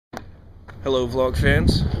Hello vlog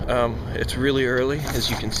fans. It's really early. As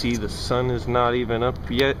you can see, the sun is not even up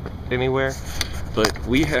yet anywhere, but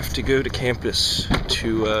we have to go to campus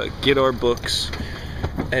to get our books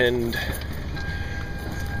and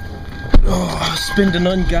spend an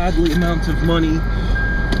ungodly amount of money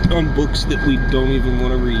on books that we don't even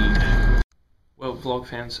want to read. Well, vlog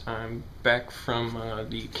fans, I'm back from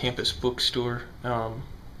the campus bookstore.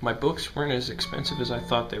 My books weren't as expensive as I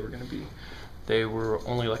thought they were going to be. They were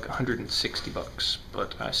only like 160 bucks,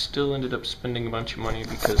 but I still ended up spending a bunch of money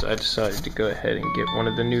because I decided to go ahead and get one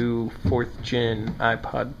of the new 4th gen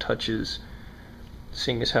iPod Touches.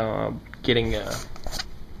 Seeing as how I'm getting a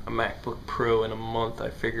MacBook Pro in a month,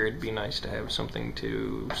 I figured it'd be nice to have something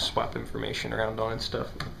to swap information around on and stuff.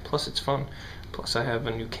 Plus it's fun. Plus I have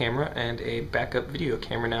a new camera and a backup video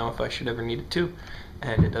camera now if I should ever need it to.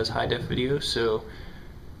 And it does high-def video, so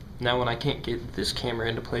now when I can't get this camera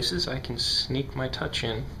into places, I can sneak my touch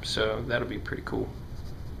in, so that'll be pretty cool.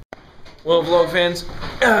 Well, vlog fans,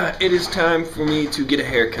 it is time for me to get a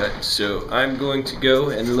haircut, so I'm going to go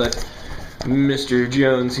and let Mr.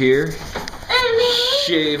 Jones here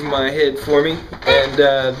shave my head for me, and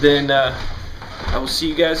then I will see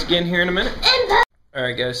you guys again here in a minute.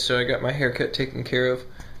 Alright guys, so I got my haircut taken care of,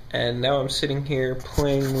 and now I'm sitting here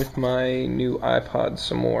playing with my new iPod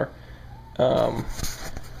some more.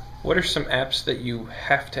 What are some apps that you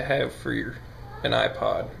have to have for an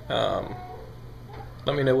iPod?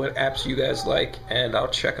 Let me know what apps you guys like, and I'll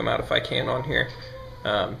check them out if I can on here.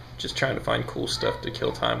 Just trying to find cool stuff to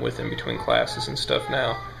kill time with in between classes and stuff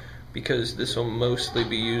now, because this will mostly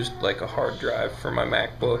be used like a hard drive for my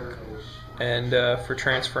MacBook, and for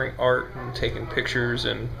transferring art and taking pictures,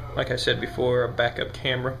 and like I said before, a backup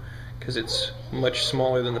camera, because it's much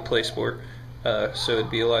smaller than the PlaySport, so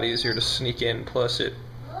it'd be a lot easier to sneak in, plus it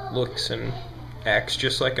looks and acts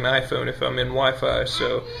just like an iPhone if I'm in Wi-Fi,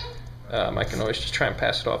 so I can always just try and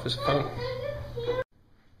pass it off as a phone.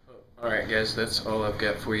 Alright guys, that's all I've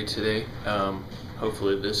got for you today.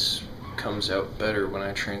 Hopefully this comes out better when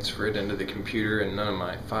I transfer it into the computer and none of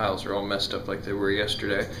my files are all messed up like they were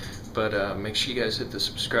yesterday. But make sure you guys hit the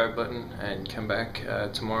subscribe button and come back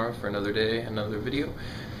tomorrow for another day, another video.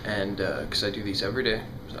 And because I do these every day,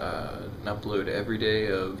 and upload every day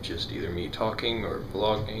of just either me talking or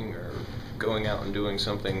vlogging or going out and doing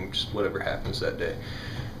something, just whatever happens that day.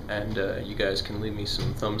 And you guys can leave me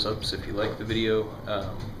some thumbs ups if you like the video.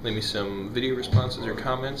 Leave me some video responses or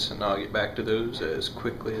comments, and I'll get back to those as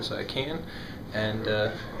quickly as I can. And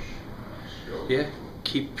yeah,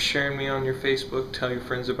 keep sharing me on your Facebook. Tell your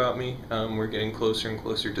friends about me. We're getting closer and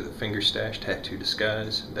closer to the Finger Stash Tattoo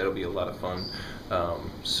Disguise. That'll be a lot of fun.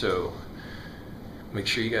 So make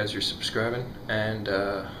sure you guys are subscribing, and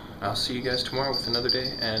I'll see you guys tomorrow with another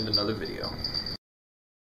day and another video.